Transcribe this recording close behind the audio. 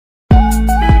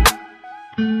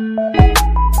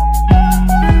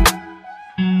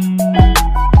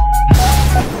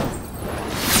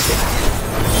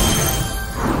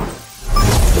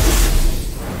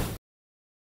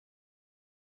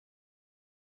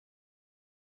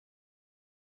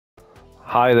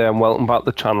Hi there and welcome back to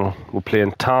the channel. We're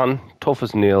playing Tan, Tough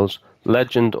as Nails,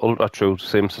 Legend, Ultra True,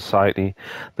 Sim Society.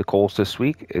 The course this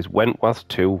week is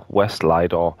Wentworth2West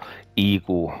LiDAR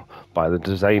Ego by the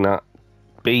designer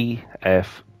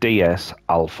BFDS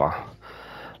Alpha.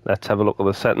 Let's have a look at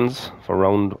the settings for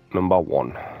round number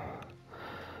 1.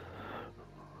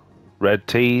 Red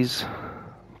tees,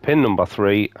 pin number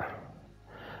 3,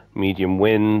 medium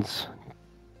winds,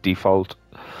 default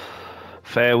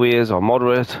fairways are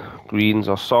moderate, greens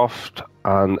are soft,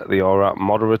 and they are at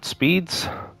moderate speeds.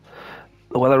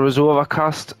 The weather is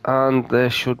overcast and there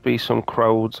should be some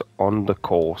crowds on the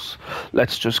course.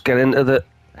 Let's just get into the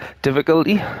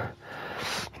difficulty.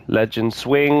 Legend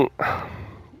swing,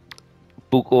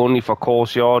 book only for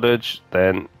course yardage,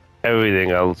 then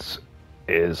everything else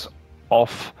is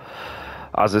off.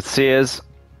 As it says,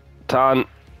 Tan,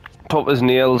 tough as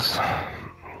nails,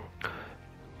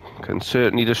 can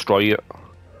certainly destroy you.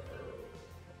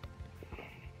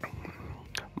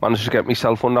 Managed to get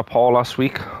myself under par last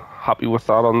week. Happy with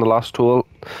that on the last hole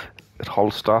at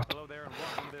Holstad. Hello there and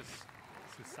welcome to this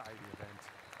society event.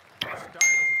 The start was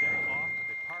a day off at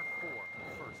the par 4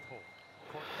 first hole.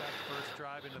 Cork that first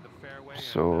drive into the fairway and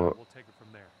we'll take it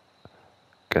from there.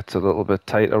 Gets a little bit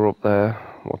tighter up there.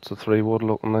 What's the 3-wood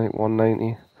looking like?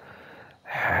 190.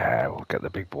 We'll get the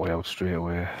big boy out straight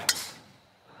away.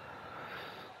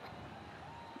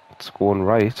 It's going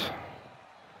right.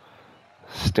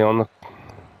 Stay on the...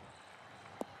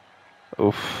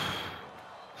 Oof.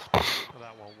 Well,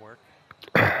 that won't work.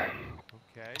 Okay,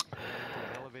 into an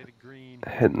elevated green.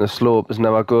 Hitting the slope is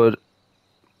never good.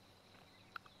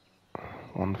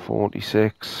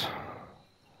 146.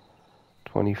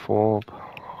 24.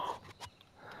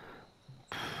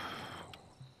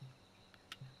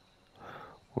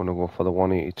 I'm gonna go for the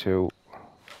 182.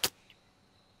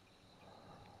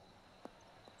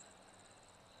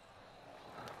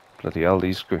 Bloody hell,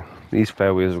 these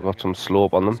fairways have got some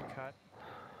slope on them.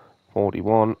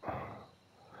 41.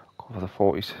 Go for the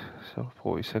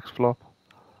 46 flop.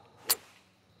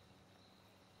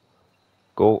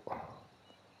 Go.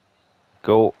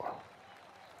 Go.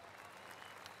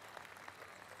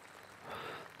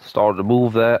 Started to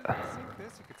move there.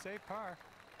 This, you could say par.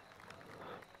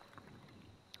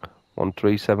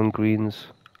 137 greens.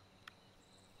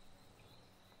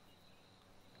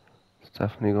 It's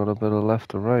definitely got a bit of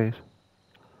left to right.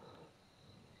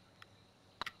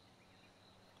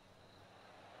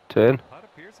 10. Putt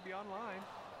appears to be online.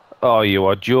 Oh, you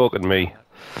are joking me.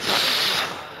 It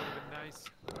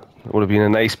would have been a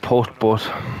nice putt, but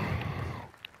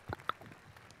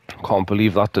can't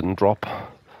believe that didn't drop.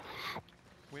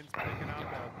 Wind's picking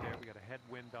up out there. We got a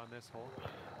headwind on this hole.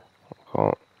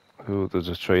 Ooh, there's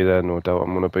a tree there, no doubt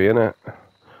I'm going to be in it.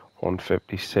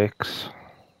 156.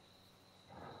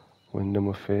 Wind in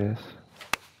my face.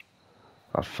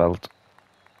 That felt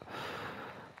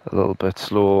a little bit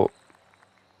slow.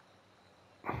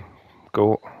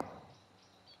 Go.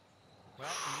 Well,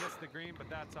 we missed the green, but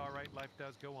that's all right. Life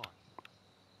does go on.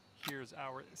 Here's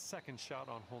our second shot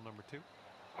on hole number 2.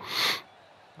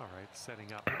 All right,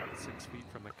 setting up 6 feet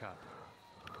from the cut.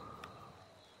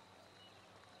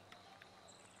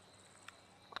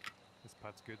 This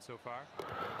putt's good so far.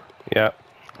 Yeah. Right,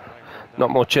 well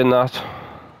Not much in that.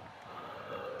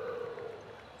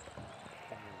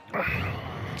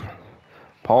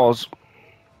 Pause.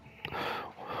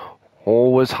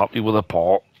 Always happy with a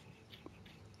par.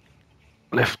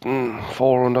 Lifting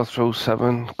 4 under through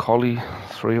 7. Collie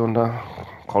 3 under.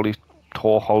 Collie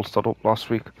tore Holstad up last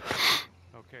week.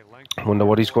 Okay, Wonder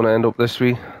what he's going to end up this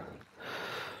week.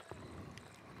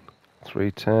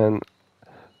 310.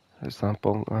 Is that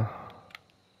bunker?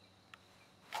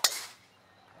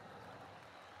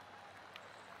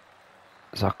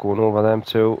 Is that going over them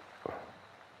too?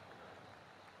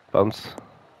 Bounce.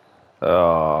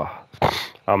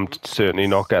 I'm certainly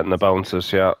not getting the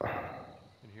bounces yet.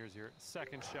 And here's your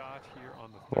second shot here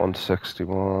on the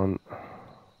 161.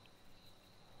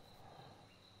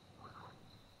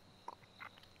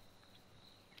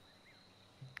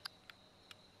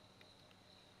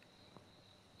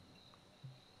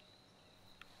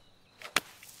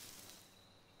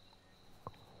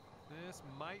 This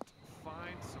might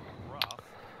find some rough.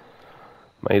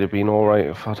 Might have been alright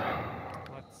if I'd...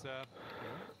 Let's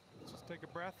just take a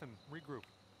breath and regroup.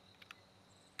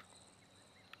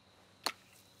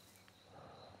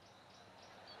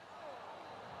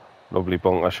 Lovely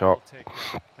bunker shot. We'll take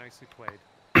it. Nicely played.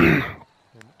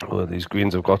 Oh, these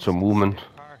greens have got some movement.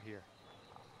 Par here.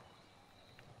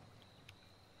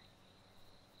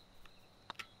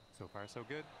 So far, so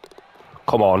good.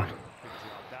 Come on. Good job.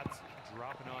 That's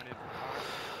dropping on in for par.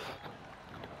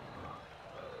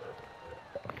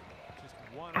 Just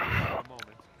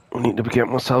need to be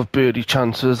getting myself birdie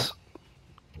chances,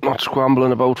 not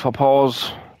scrambling about for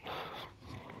pars.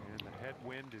 And the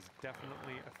headwind is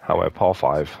definitely How about par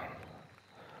 5?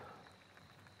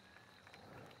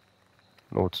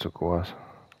 Loads to go at.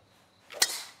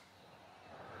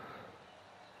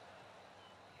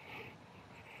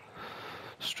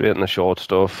 Straight in the short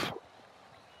stuff.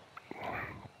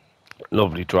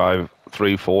 Lovely drive,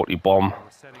 340 bomb. We're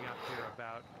setting up here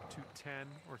about 210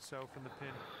 or so from the pin.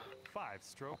 5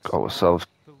 strokes. Got ourselves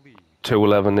The lead.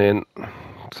 211 in.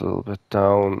 It's a little bit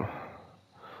down.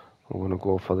 I'm going to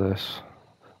go for this.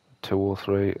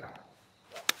 203.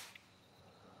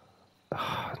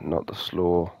 Not the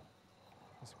slow.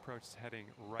 This approach is heading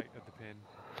right at the pin.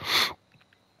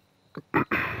 Here's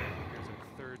our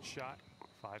third shot.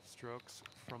 5 strokes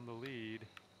from the lead.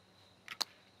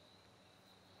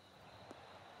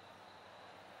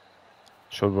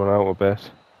 Should run out a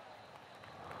bit.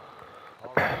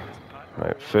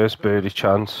 Right, first birdie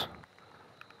chance.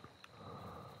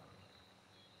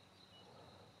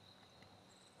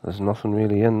 There's nothing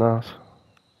really in that.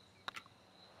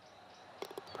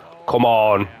 Come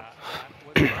on.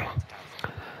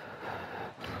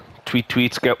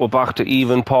 Tweets, get we're back to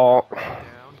even par.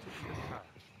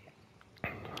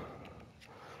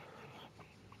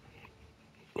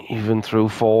 Even through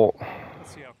 4.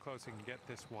 Let's see how close we can get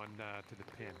this one to the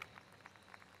pin.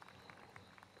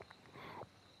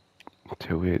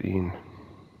 218.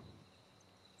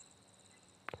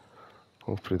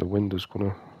 Hopefully the wind is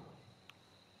gonna.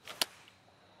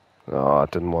 Oh, I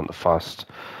didn't want the fast.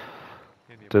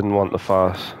 Didn't want the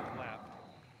fast.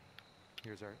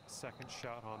 Here's our second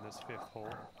shot on this 5th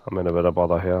hole. I'm in a bit of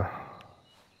bother here.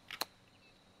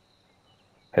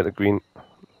 Hit the green.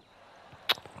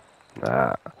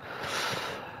 Nah.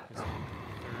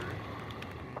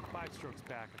 5 strokes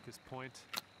back at this point.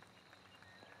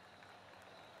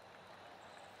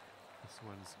 This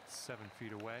one's 7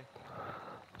 feet away.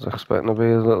 I was expecting to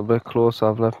be a little bit closer.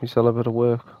 I've left myself a bit of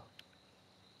work.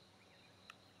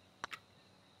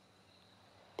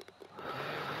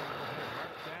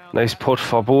 Nice putt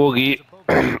for bogey.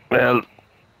 Well,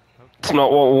 it's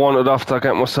not what we wanted after I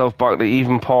get myself back to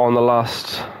even par on the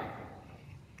last.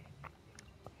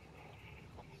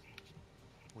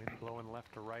 Wind blowing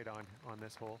left to right on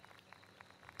this hole.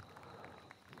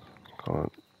 Got a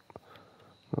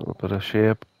little bit of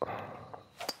shape.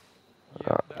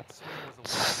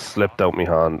 Slipped out my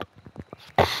hand.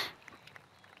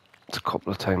 It's a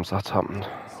couple of times that's happened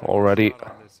already.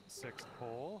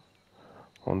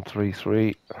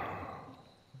 133.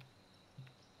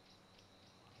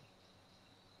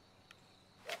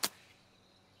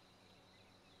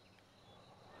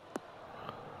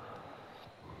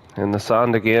 In the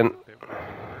sand again.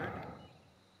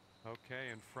 Okay,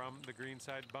 and from the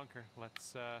greenside bunker,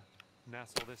 let's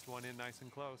nestle this one in nice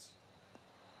and close.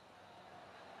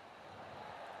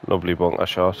 Lovely bunker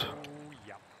shot. Oh,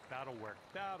 yeah, that'll work.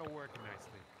 That'll work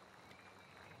nicely.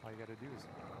 All you got to do is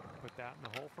put that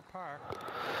in the hole for par.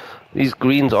 These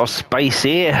greens are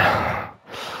spicy.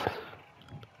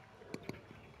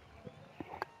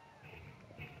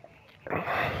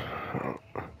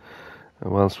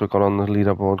 Who else we got on the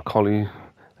leaderboard? Collie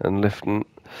and Lifton.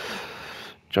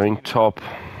 Joint top.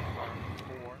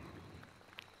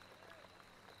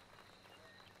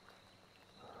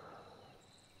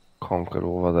 Conquered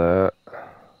over there.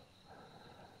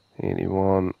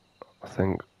 81. I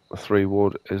think the 3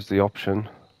 wood is the option.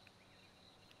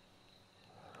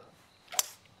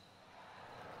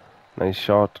 Nice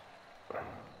shot. There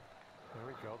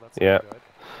we go. That's yeah. Good.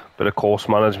 Bit of course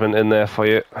management in there for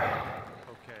you.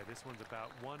 Okay, this one's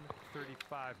about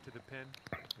 135 to the pin.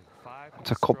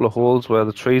 It's a couple of holes where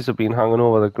the trees have been hanging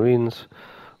over the greens.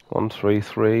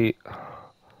 133.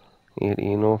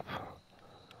 18 up.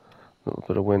 A little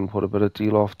bit of wind, put a bit of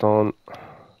de-loft on.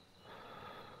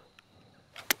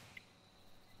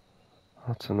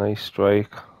 That's a nice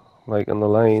strike, like in the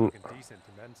lane. Decent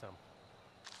and then some.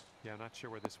 Yeah, I'm not sure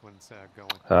where this one's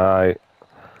going. Aye,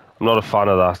 I'm not a fan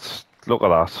of that. Look at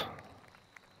that.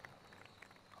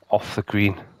 Off the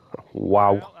green.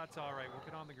 Wow. Well, that's all right. We'll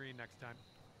get on the green next time.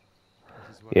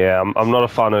 Yeah, I'm not a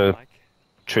fan of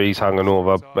trees hanging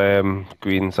over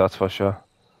greens, that's for sure.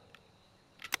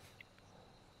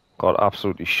 Got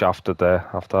absolutely shafted there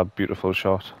after that beautiful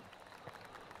shot.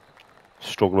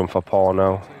 Struggling for par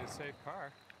now.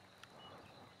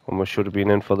 And we should have been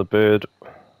in for the bird.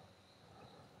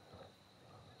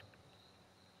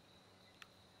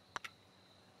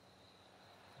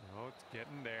 Oh, it's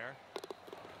getting there.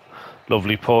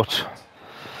 Lovely putt.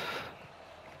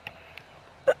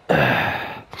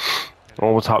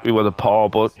 Always happy with a par,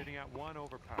 but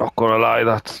not gonna lie,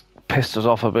 that's pissed us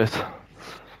off a bit.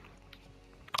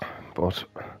 but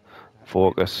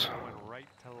focus. Going right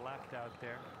to left out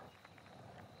there.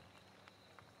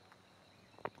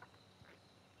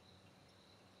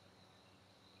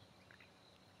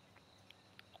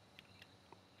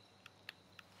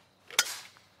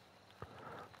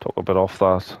 Took a bit off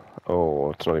that.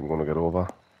 Oh, it's not even going to get over.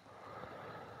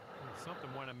 Something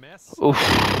went amiss. Oof.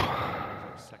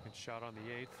 Second shot on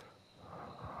the 8th.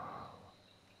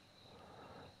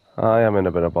 I am in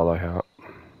a bit of bother here.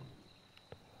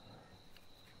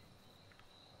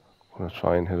 I'm going to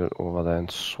try and hit it over there and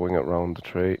swing it round the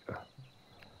tree.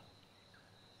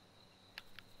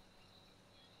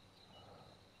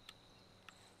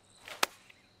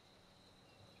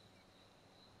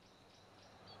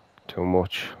 Too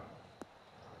much.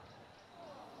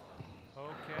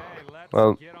 Okay, let's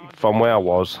Well, get on from where I to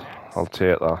was, next. I'll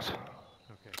take that.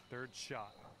 Okay, third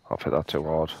shot. I've hit that too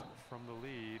hard. Strokes from the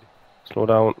lead. Slow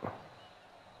down.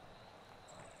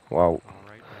 Wow. All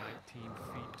right, 19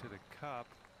 feet to the cup.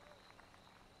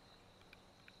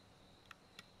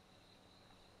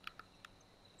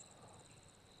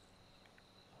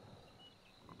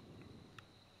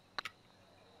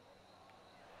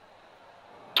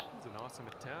 It's an awesome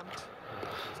attempt.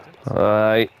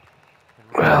 Alright.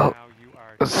 Well, Now you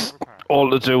are it's over par.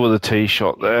 all to do with the tee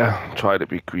shot there. Try to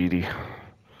be greedy.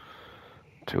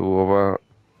 2 over.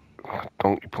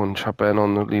 Donkey punch up Ben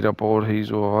on the leaderboard.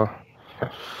 He's over. And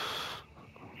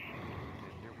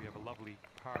here we have a lovely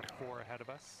par 4 ahead of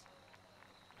us.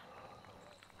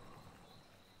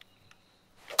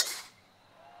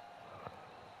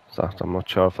 That, I'm not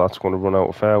sure if that's going to run out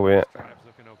of fairway. Drive's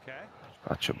looking okay.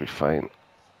 That should be fine.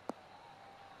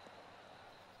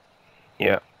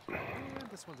 Yeah. And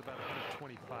this one's about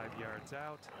 125 yards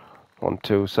out.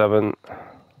 127.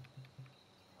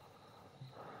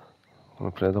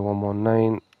 We'll play the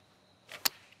 119.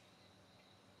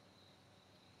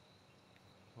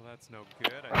 Well, that's no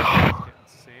good. I think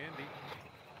it's getting sandy.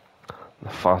 The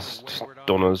fast Wayward on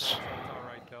dunners. that. It's all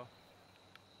right, though.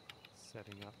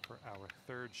 Setting up for our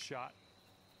third shot.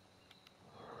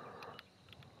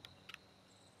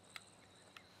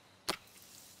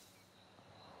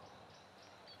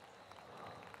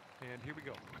 And here we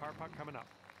go. Par putt coming up.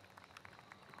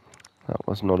 That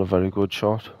was not a very good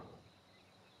shot.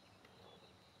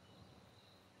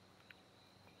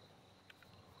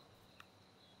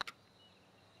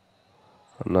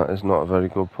 And that is not a very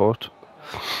good putt.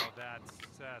 Oh,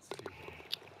 that's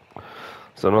too.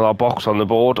 There's another box on the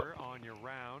board. On your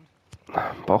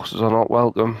round. Boxes are not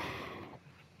welcome.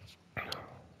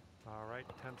 All right,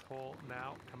 10th hole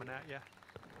now coming at you.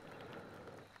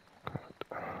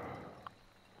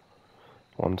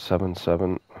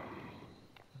 177.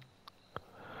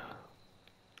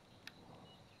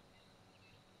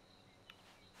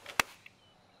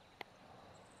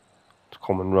 It's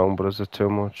coming round, but is it too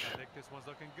much? I think this one's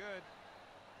looking good.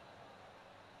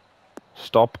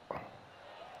 Stop.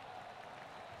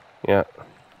 Yeah.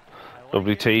 Like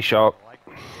Lovely it. tee shot. I like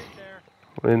what you did there.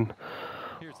 We're in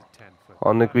Here's a 10-foot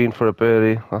on the putt. green for a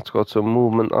birdie. That's got some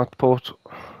movement, that putt.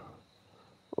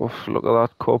 Oof, look at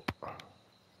that cup.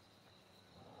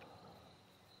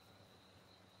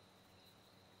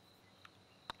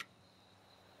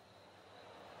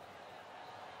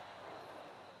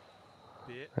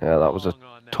 Yeah, that was a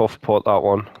tough putt, that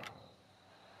one.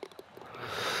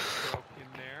 In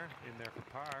there for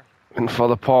par. In for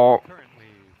the par. Currently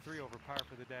 3 over par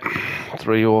for the day.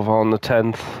 3 over on the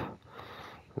 10th.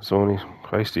 It's only,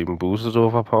 Christ, even boozes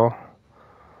over par.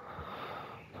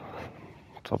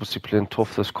 It's obviously playing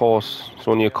tough, this course. It's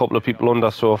only a couple of people under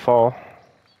so far.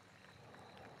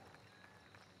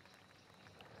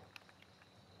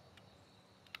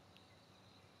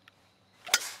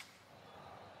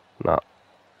 Nah.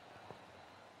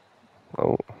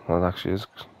 Oh, that actually is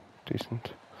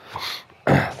decent.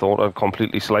 Thought I'd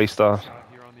completely sliced that. Shot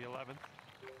here on the 11th.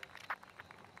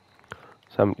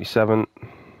 77.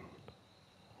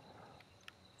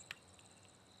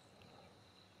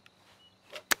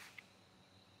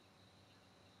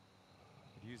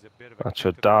 Use a bit of a That kick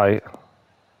should to the die. right. Nothing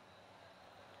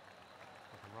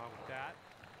wrong with that.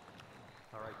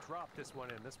 All right, drop this one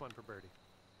in. This one for birdie.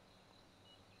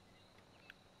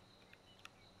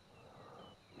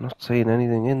 Not seeing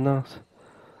anything in that.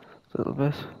 A little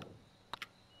bit.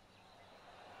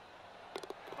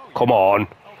 Oh, Come yeah. on. I'll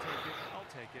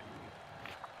take it.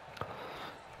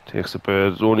 Takes the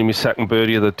bird. It's only my second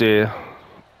birdie of the day.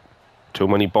 Too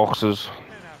many boxes.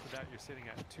 And after that, you're sitting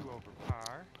at 2 over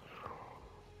par.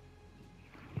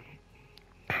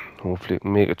 Hopefully it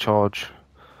can make a charge.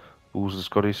 Booz has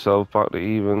got himself back to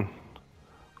even.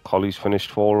 Colley's finished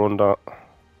 4 under. And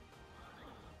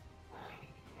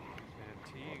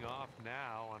teeing off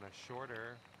now on a short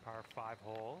 5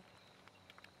 hole.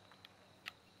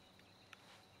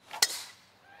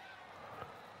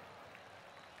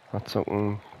 That's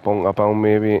something bunker bound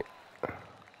maybe.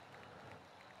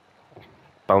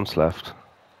 Bounce left.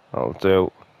 That'll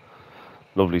do.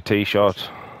 Lovely tee shot.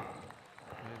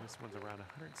 And this one's around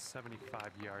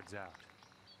 175 yards out.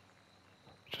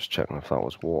 Just checking if that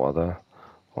was water there.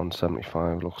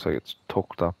 175. Looks like it's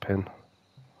tucked that pin.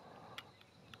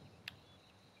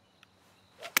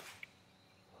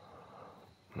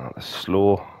 That is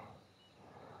slow.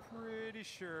 Pretty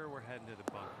sure we're heading to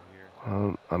the bunker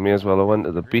here. I may as well have went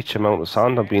to the beach amount of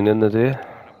sand I've been in the day. Going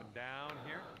up and down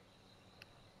here.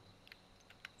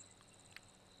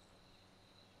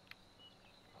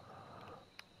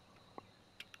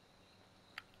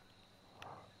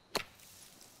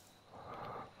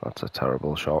 That's a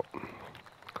terrible shot. Okay,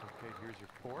 here's your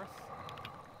 4th.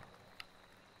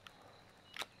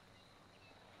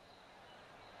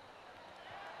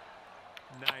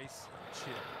 Nice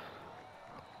chip.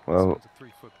 Well, This one's a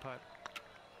 3-foot putt.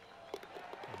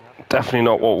 definitely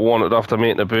not what we wanted after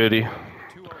making a birdie. 2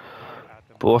 over par at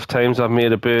the Both times I've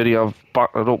made a birdie, I've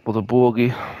backed it up with a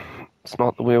bogey. It's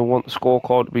not the way I want the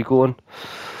scorecard to be going.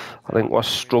 I think we're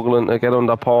struggling to get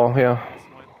under par here.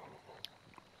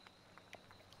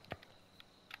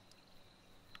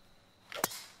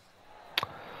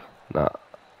 Nah,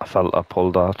 I felt I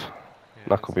pulled that. Yeah,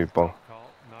 That could be bong.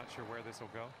 Not sure where this will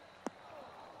go.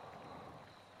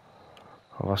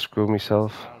 Have I screwed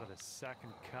myself? Out of the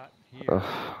second cut here.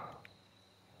 Ugh.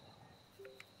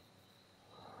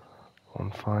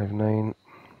 159.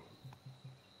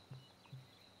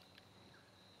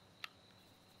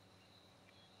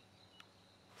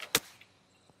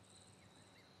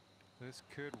 This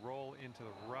could roll into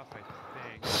the rough, I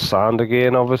think. Sand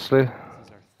again, obviously. This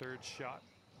is our 3rd shot.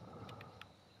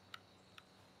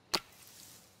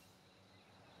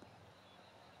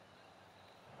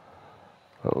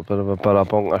 A little bit of a better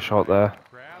bunker shot there.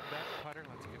 Grab that putter.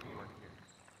 Let's get to work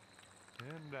here.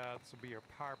 And this will be your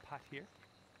par putt here.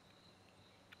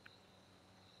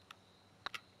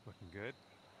 Looking good.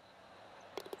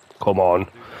 Come on. Do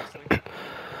nicely.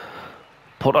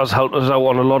 Putters helped us out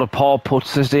on a lot of par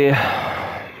putts this day.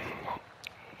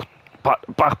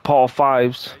 Back par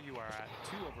 5s. There you are at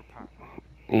 2 over par.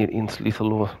 18's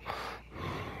lethal over.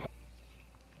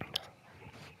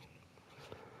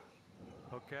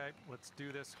 Okay, let's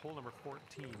do this. Hole number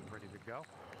 14, ready to go.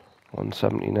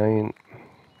 179.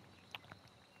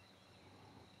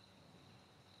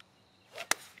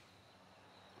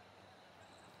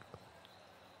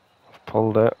 I've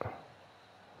pulled it.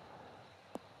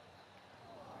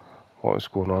 What is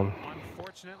going on?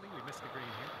 Unfortunately, we missed the green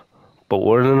here. But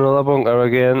we're in another bunker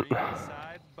again.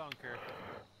 Inside bunker.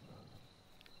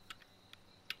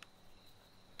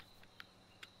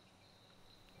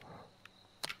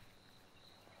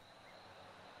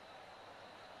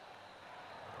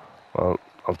 Well,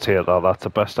 I'll take that. That's the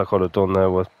best I could have done there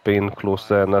with being close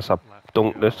there unless I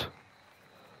dunked it. This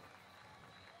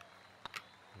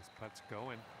putt's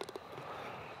going.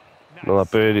 Another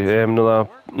birdie,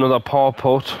 another par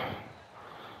putt.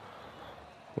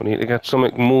 We need to get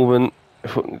something moving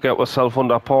if we can get ourselves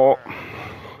under par.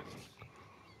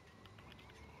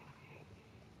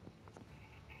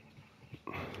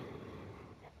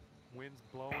 Wind's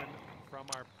blowing from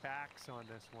our backs on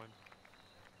this one.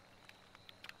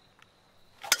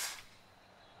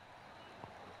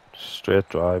 Straight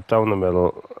drive down the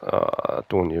middle.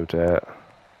 Don't you dare.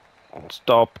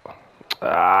 Stop.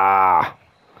 Ah.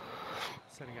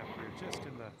 Setting up here just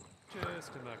in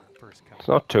the first cut. It's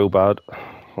not too bad.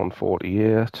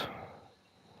 148.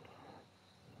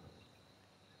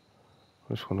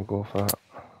 I'm just going to go for that.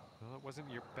 Well, it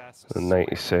wasn't your best. The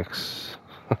 96.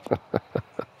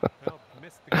 Well,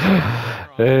 missed the camera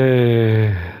on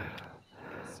Hey.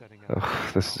 setting up.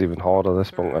 Ugh, this is even harder,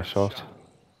 this bunker Third shot.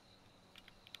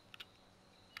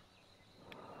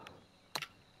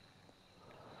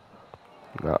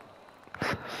 Nah,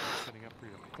 Setting up for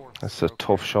your 4th that's a stroke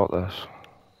tough here. shot, this.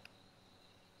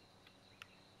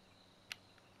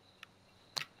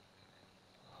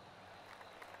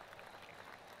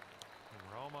 And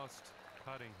we're almost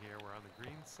putting here. We're on the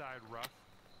green side rough.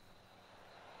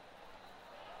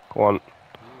 Go on. Ooh,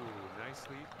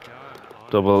 nicely done on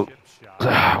Double. the chip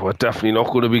shot. We're definitely not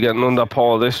going to be getting under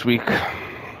par this week.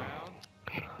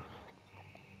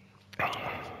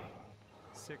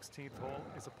 16th hole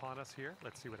is upon us here.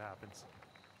 Let's see what happens.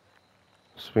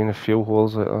 There's been a few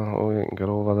holes that, oh, you can get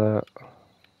over there.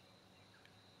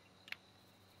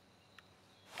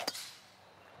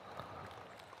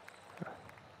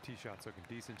 Tee shot's looking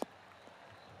decent.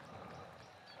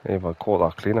 Hey, if I caught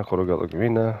that clean, I could have got the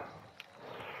green there.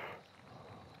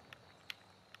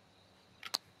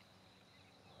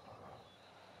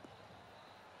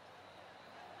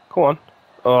 Come on.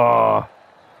 Oh,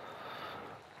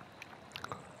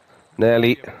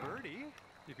 nearly. Maybe a birdie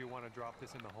if you want to drop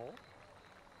this in the hole.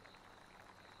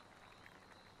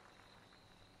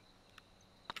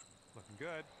 Looking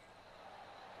good.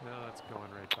 No, it's going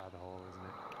right by the hole, isn't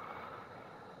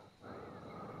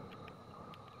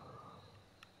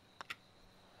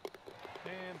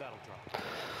it? And that'll drop.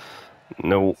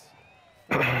 No.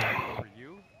 4 for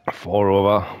you. 4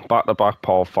 over. Back-to-back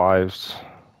par 5s.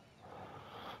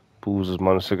 Booz has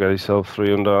managed to get himself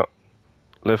 3 under.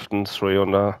 Lifton's 3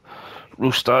 under.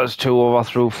 Rooster's 2 over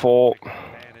through 4.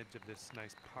 Advantage of this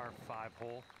nice par 5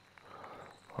 hole.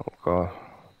 Oh god.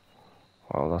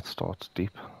 Wow, that starts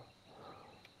deep.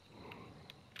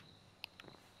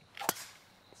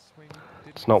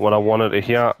 It's not what I wanted to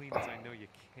hear. I know you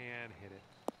can hit it.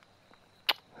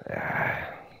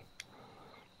 Yeah.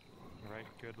 All right,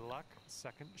 good luck.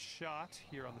 Second shot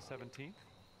here on the 17th.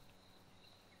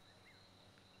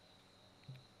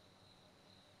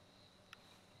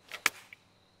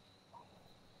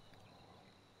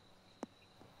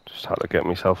 Just had to get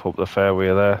myself up the fairway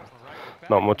there.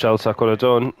 Not much else I could have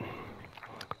done.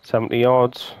 70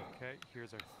 yards. Okay,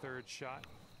 here's our third shot.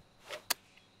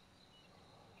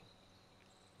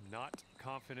 Not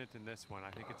confident in this one.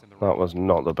 I think it's in the That was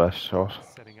not the best shot.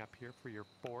 Setting up here for your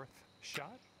 4th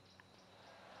shot.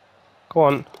 Go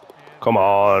on. Come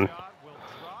on.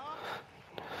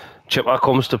 Chipper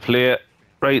comes to play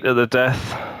right to the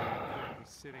death.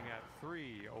 Sitting at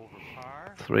 3 over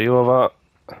par. 3 over.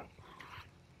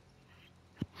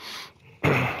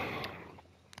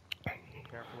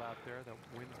 Careful out there. The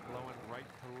wind's blowing right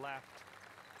to left.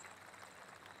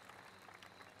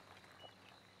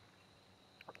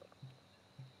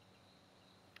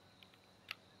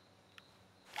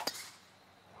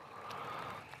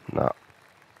 Nah.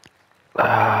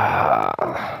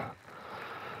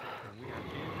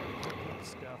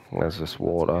 There's this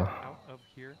water. Out of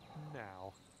here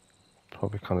now.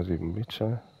 Probably can't even reach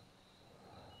there.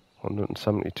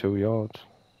 172 yards.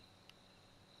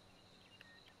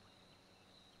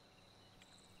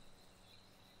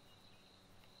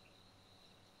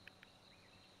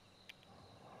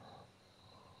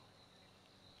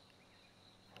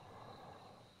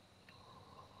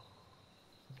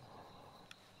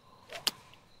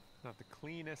 Not the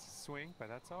cleanest swing, but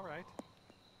that's all right.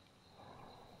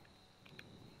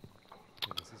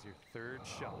 And this is your 3rd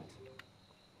shot.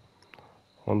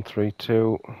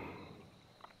 132.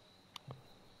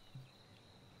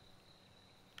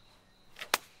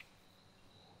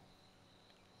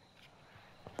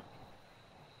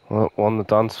 Well, on the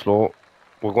dance floor.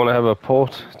 We're going to have a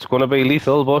putt. It's going to be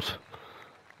lethal, but...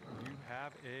 You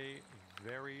have a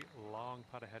very long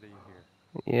putt ahead of you here.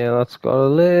 Yeah, that's got a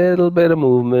little bit of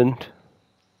movement.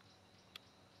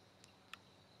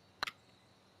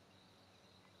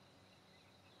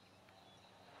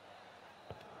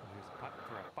 Here's a putt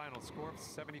for a final score of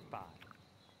 75.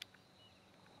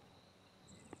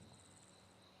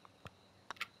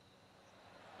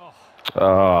 Oh.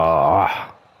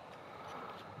 Ah.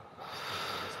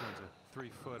 This one's a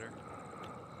 3-footer.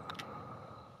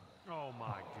 Oh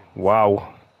my goodness. Wow. All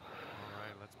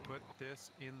right, let's put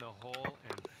this in the hole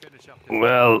and finish up this.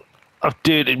 Well, I've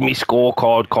dirted my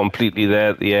scorecard completely there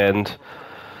at the end.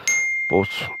 But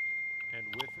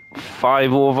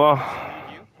 5 over.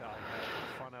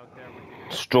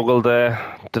 Struggled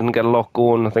there. Didn't get a lot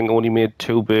going. I think I only made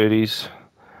 2 birdies.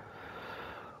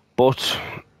 But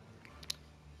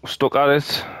stuck at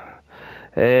it.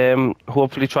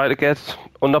 Hopefully try to get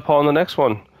under par on the next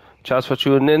one. Cheers for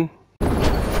tuning in.